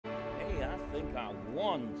think I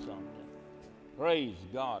won something. Praise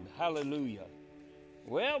God. Hallelujah.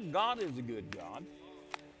 Well, God is a good God.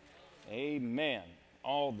 Amen.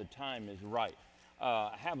 All the time is right.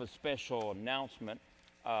 I have a special announcement.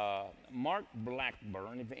 Mark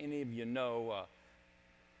Blackburn, if any of you know,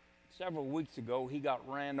 several weeks ago he got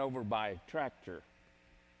ran over by a tractor,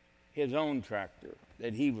 his own tractor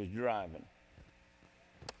that he was driving.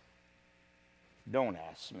 Don't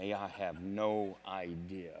ask me, I have no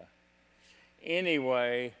idea.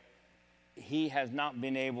 Anyway, he has not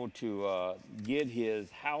been able to get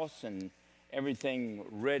his house and everything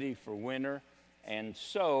ready for winter. And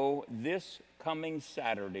so this coming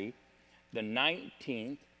Saturday, the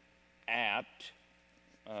 19th at,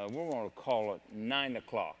 we're going to call it 9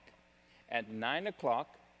 o'clock. At 9 o'clock,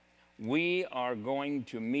 we are going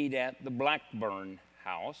to meet at the Blackburn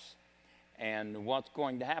house. And what's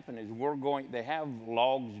going to happen is they have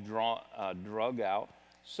logs drug out.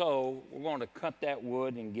 So we're going to cut that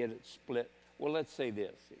wood and get it split. Well, let's say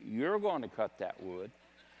this. You're going to cut that wood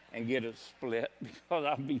and get it split because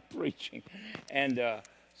I'll be preaching. And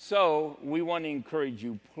so we want to encourage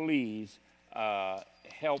you, please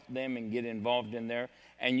help them and get involved in there.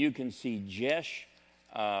 And you can see Jesh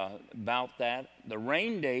about that. The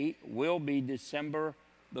rain date will be December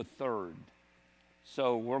the 3rd.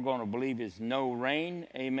 So we're going to believe it's no rain,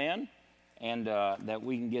 amen, and that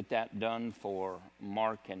we can get that done for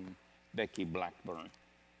Mark and Becky Blackburn.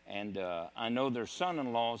 And I know their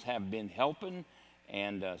son-in-laws have been helping,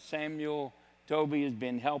 and Samuel Toby has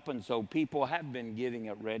been helping, so people have been getting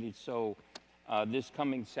it ready. So this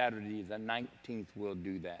coming Saturday, the 19th, we'll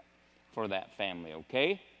do that for that family,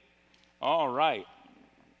 okay? All right.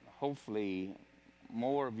 Hopefully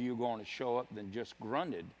more of you are going to show up than just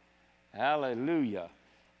grunted. Hallelujah.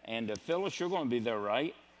 And Phyllis, you're going to be there,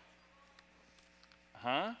 right?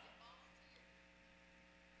 Huh?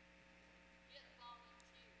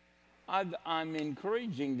 I'm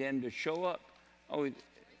encouraging them to show up. Oh,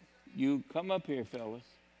 you come up here, Phyllis.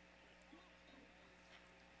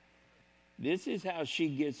 This is how she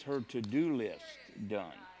gets her to-do list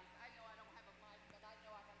done.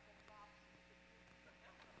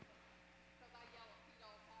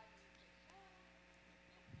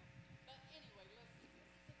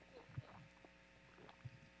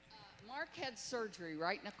 Mark had surgery,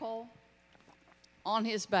 right, Nicole? On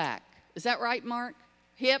his back. Is that right, Mark?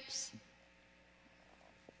 Hips?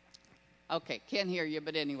 Okay, can't hear you,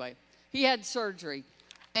 but anyway. He had surgery.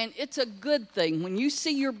 And it's a good thing. When you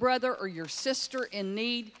see your brother or your sister in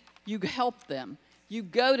need, you help them. You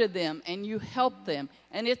go to them and you help them.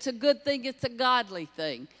 And it's a good thing. It's a godly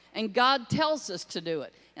thing. And God tells us to do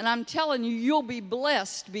it. And I'm telling you, you'll be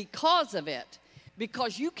blessed because of it.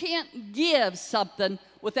 Because you can't give something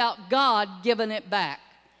without God giving it back.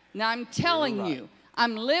 Now, I'm telling you,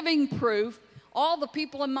 I'm living proof. All the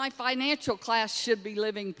people in my financial class should be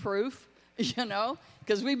living proof, you know,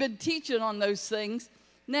 because we've been teaching on those things.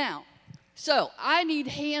 Now, so I need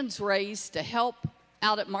hands raised to help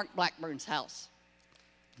out at Mark Blackburn's house.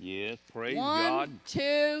 Yes, praise 1, God.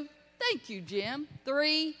 2, thank you, Jim.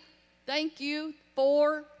 3, thank you.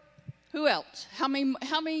 4, who else? How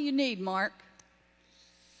many you need, Mark?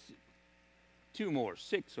 2 more,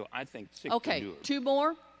 6. So I think 6. Okay, 2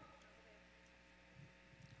 more.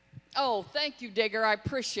 Oh, thank you, Digger. I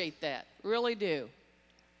appreciate that. Really do.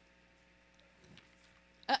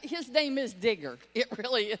 His name is Digger. It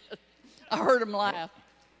really is. I heard him laugh.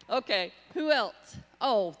 Okay, who else?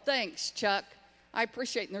 Oh, thanks, Chuck. I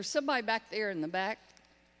appreciate it. And there's somebody back there in the back.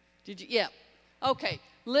 Did you? Yeah. Okay,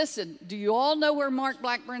 listen, do you all know where Mark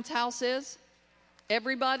Blackburn's house is?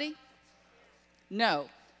 Everybody? No.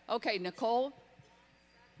 Okay, Nicole.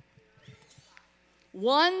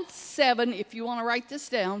 17, if you want to write this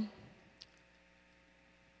down.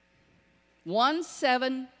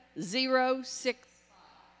 1706